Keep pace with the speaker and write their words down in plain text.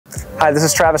Hi, this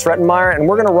is Travis Rettenmaier, and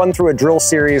we're going to run through a drill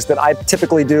series that I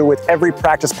typically do with every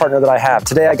practice partner that I have.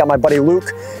 Today I got my buddy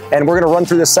Luke, and we're going to run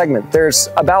through this segment. There's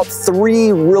about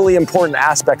 3 really important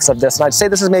aspects of this, and I'd say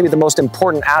this is maybe the most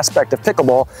important aspect of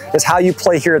pickleball, is how you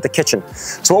play here at the kitchen.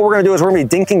 So what we're going to do is we're going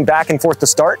to be dinking back and forth to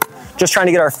start, just trying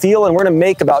to get our feel, and we're going to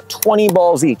make about 20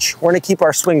 balls each. We're going to keep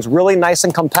our swings really nice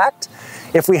and compact.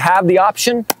 If we have the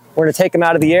option, we're going to take them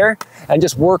out of the air and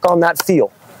just work on that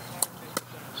feel.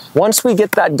 Once we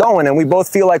get that going and we both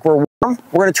feel like we're warm,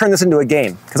 we're going to turn this into a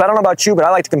game. Because I don't know about you, but I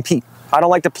like to compete. I don't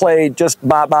like to play just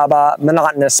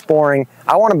monotonous, boring.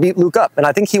 I want to beat Luke up, and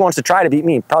I think he wants to try to beat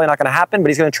me. Probably not going to happen, but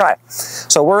he's going to try.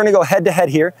 So we're going to go head to head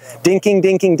here, dinking,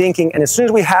 dinking, dinking, and as soon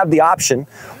as we have the option,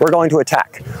 we're going to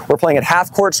attack. We're playing at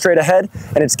half court straight ahead,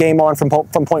 and it's game on from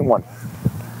point 1.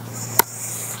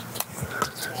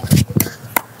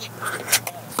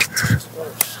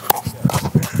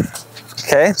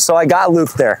 Okay, so I got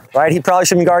Luke there, right? He probably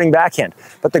should be guarding backhand.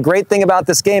 But the great thing about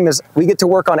this game is we get to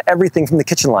work on everything from the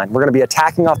kitchen line. We're going to be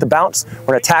attacking off the bounce. We're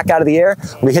going to attack out of the air.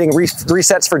 We'll be hitting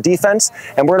resets for defense.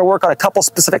 And we're going to work on a couple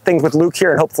specific things with Luke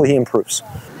here, and hopefully he improves.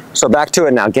 So back to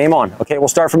it now. Game on. Okay, we'll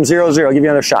start from 0-0. I'll give you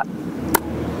another shot.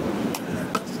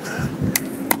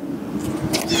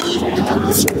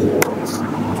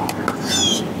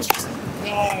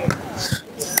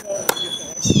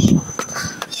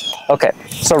 Okay,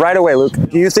 so right away, Luke,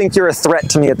 do you think you're a threat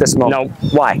to me at this moment? No.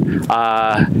 Why?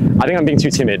 I think I'm being too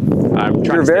timid.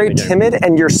 You're very timid,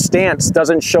 and your stance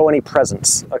doesn't show any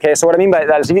presence. Okay, so what I mean by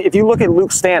that is if you look at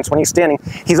Luke's stance when he's standing,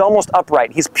 he's almost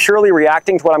upright. He's purely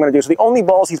reacting to what I'm going to do. So the only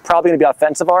balls he's probably going to be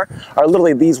offensive are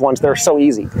literally these ones. They're so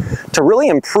easy. To really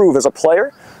improve as a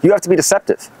player, you have to be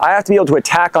deceptive. I have to be able to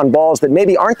attack on balls that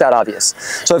maybe aren't that obvious.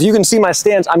 So if you can see my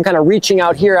stance, I'm kind of reaching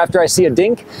out here after I see a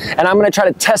dink, and I'm going to try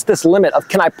to test this limit of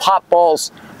can I pop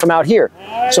balls from out here.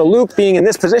 So Luke being in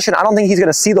this position, I don't think he's going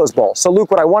to see those balls. So Luke,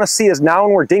 what I want to see is now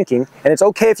when we're dinking, and it's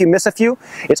okay if you miss a few,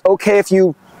 it's okay if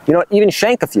you even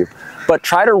shank a few, but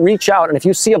try to reach out, and if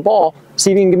you see a ball,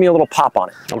 see if you can give me a little pop on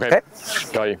it. Okay?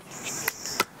 Got you.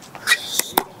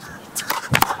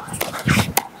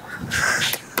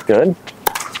 Good.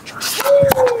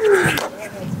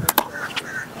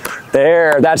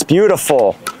 There, that's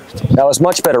beautiful. That was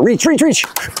much better. Reach, reach, reach.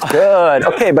 Good.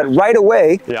 Okay, but right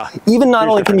away, even not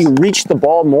only can you reach the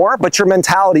ball more, but your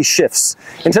mentality shifts.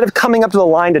 Instead of coming up to the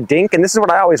line to dink, and this is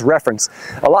what I always reference,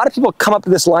 a lot of people come up to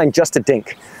this line just to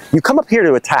dink. You come up here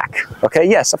to attack, okay?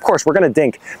 Yes, of course, we're going to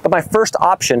dink, but my first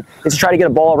option is to try to get a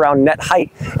ball around net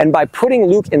height, and by putting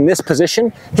Luke in this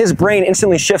position, his brain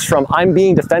instantly shifts from I'm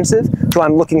being defensive to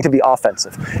I'm looking to be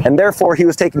offensive, and therefore he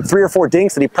was taking 3 or 4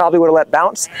 dinks that he probably would have let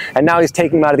bounce, and now he's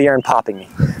taking them out of the air and popping me,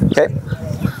 okay?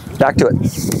 Back to it.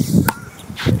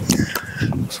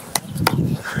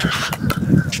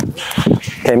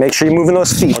 Okay, make sure you're moving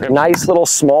those feet. Okay. Nice little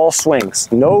small swings,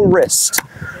 no wrist.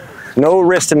 No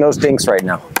wrist in those dinks right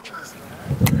now.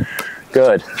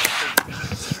 Good.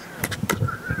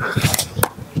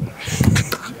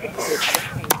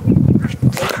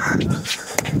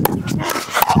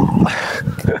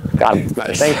 Got him.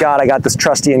 Nice. Thank God I got this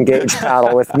trusty Engage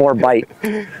paddle with more bite.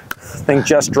 Thing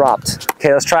just dropped.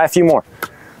 Okay, let's try a few more.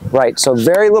 Right, so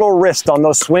very little wrist on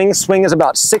those swings. Swing is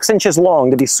about 6 inches long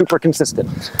to be super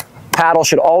consistent. Paddle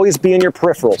should always be in your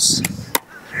peripherals.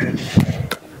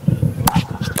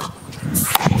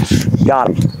 Got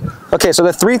him. Okay, so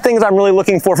the 3 things I'm really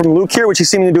looking for from Luke here, which he's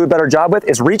seeming to do a better job with,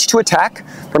 is reach to attack.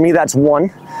 For me, that's 1.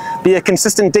 Be a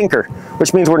consistent dinker,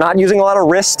 which means we're not using a lot of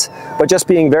wrist, but just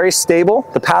being very stable.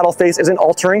 The paddle face isn't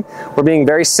altering. We're being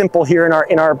very simple here in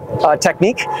our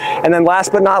technique. And then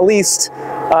last but not least,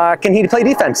 can he play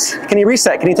defense? Can he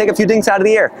reset? Can he take a few dinks out of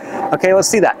the air? Okay, let's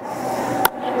see that.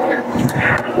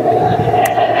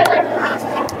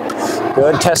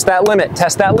 Good, test that limit,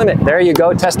 test that limit. There you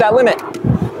go, test that limit.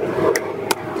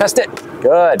 Test it.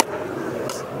 Good.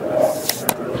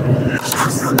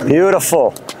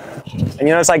 Beautiful. And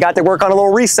you notice I got to work on a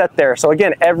little reset there. So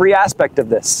again, every aspect of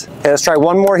this. Okay, let's try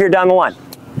one more here down the line.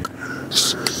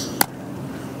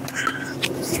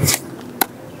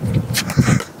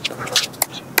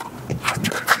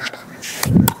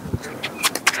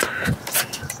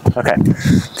 Okay,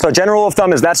 so general rule of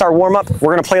thumb is that's our warm-up.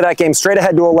 We're going to play that game straight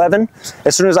ahead to 11.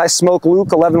 As soon as I smoke Luke,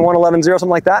 11-1, 11-0, something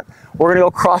like that, we're going to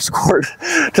go cross-court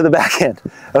to the backhand,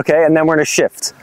 okay? And then we're going to shift.